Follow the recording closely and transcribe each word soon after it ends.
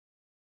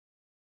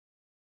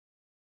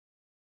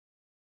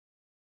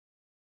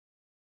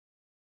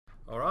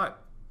All right.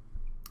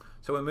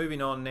 So we're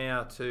moving on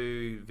now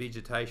to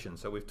vegetation.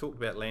 So we've talked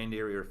about land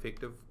area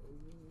effective.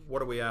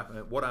 What are we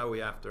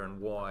after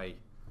and why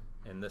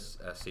in this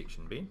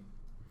section, Ben?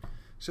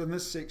 So in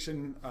this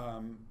section,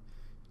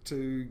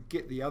 to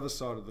get the other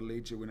side of the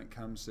ledger when it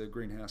comes to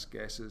greenhouse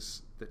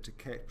gases, that to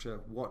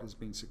capture what has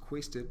been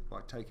sequestered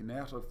by taken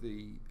out of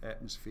the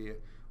atmosphere,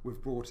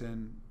 we've brought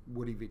in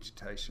woody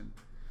vegetation.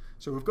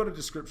 So we've got a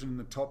description in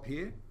the top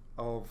here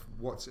of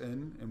what's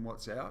in and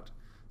what's out.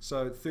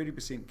 So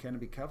 30%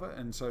 canopy cover,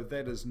 and so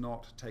that is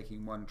not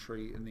taking one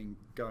tree and then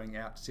going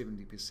out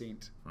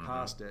 70%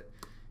 past it.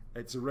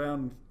 It's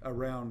around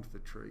the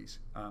trees,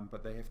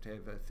 but they have to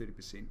have a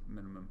 30%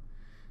 minimum.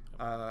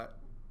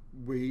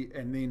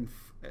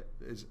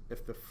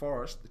 If the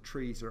forest, the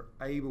trees are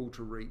able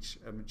to reach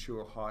a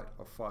mature height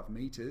of 5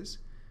 meters,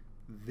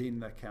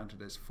 then they're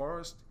counted as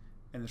forest,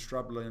 and the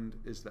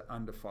shrubland is the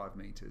under 5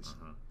 meters.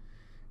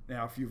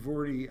 Now, if you've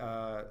already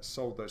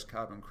sold those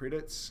carbon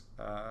credits,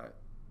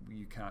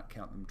 you can't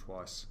count them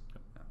twice.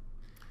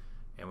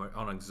 And we're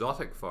on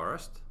exotic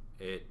forest.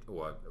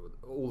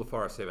 All the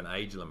forests have an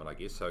age limit, I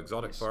guess. So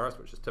exotic forest,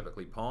 which is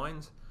typically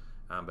pines,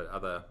 but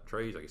other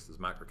trees, I guess there's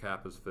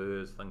macrocarpus,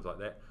 firs, things like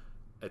that,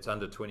 it's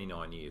under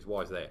 29 years.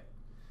 Why is that?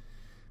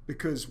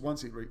 Because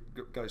once it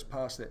goes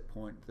past that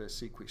point, the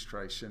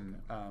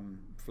sequestration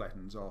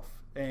flattens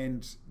off,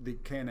 and there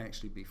can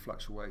actually be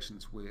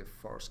fluctuations where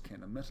forests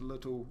can emit a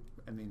little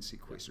and then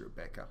sequester it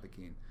back up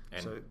again.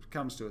 And so it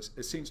comes to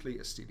essentially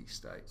a steady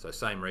state. So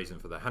same reason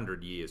for the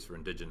 100 years for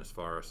indigenous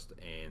forest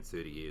and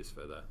 30 years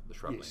for the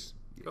shrubland. Yes.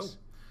 Cool.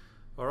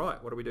 All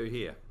right, what do we do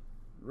here?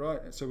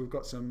 Right, so we've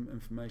got some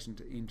information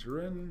to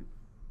enter in.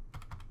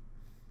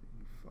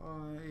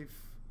 35,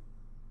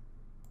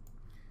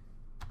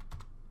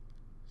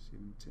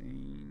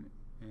 17,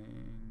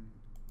 and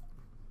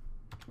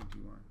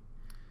 21.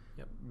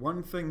 Yep.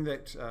 One thing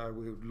that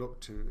we would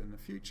look to in the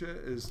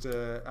future is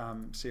to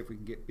see if we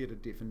can get better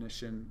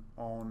definition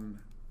on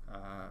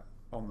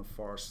the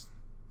forests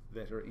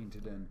that are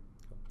entered in.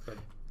 But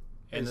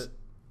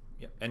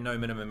and no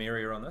minimum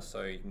area on this,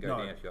 so you can go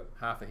down if you've got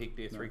half a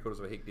hectare, 3/4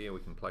 of a hectare, we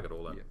can plug it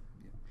all in.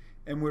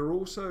 And we're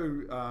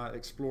also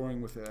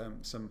exploring with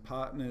some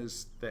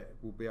partners that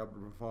will be able to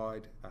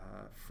provide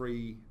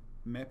free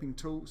mapping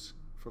tools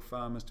for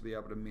farmers to be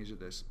able to measure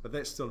this, but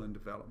that's still in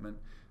development.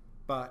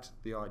 But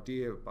the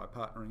idea, by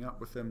partnering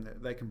up with them,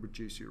 that they can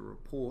produce you a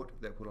report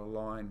that will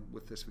align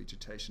with this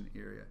vegetation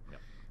area.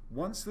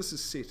 Once this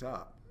is set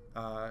up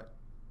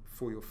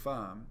for your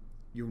farm,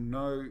 you'll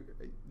know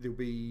there'll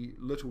be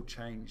little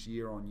change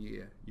year on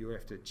year. You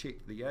have to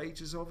check the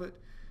ages of it,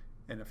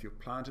 and if you've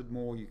planted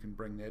more, you can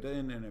bring that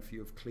in, and if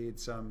you've cleared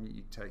some,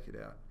 you take it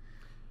out.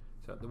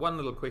 So the one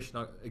little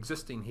question,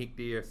 existing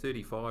hectare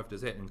 35,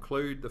 does that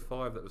include the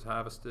 5 that was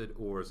harvested,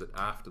 or is it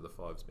after the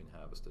 5's been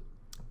harvested?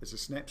 It's a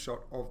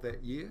snapshot of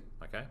that year.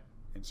 Okay.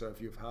 And so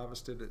if you've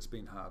harvested, it's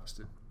been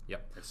harvested.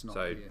 Yep. It's not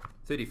so there.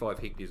 35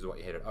 hectares is what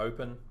you had it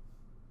open.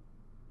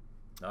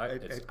 No,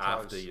 it's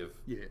after you've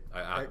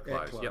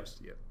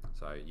closed. Yep.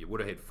 So you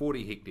would have had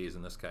 40 hectares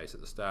in this case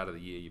at the start of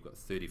the year. You've got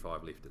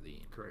 35 left at the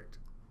end. Correct.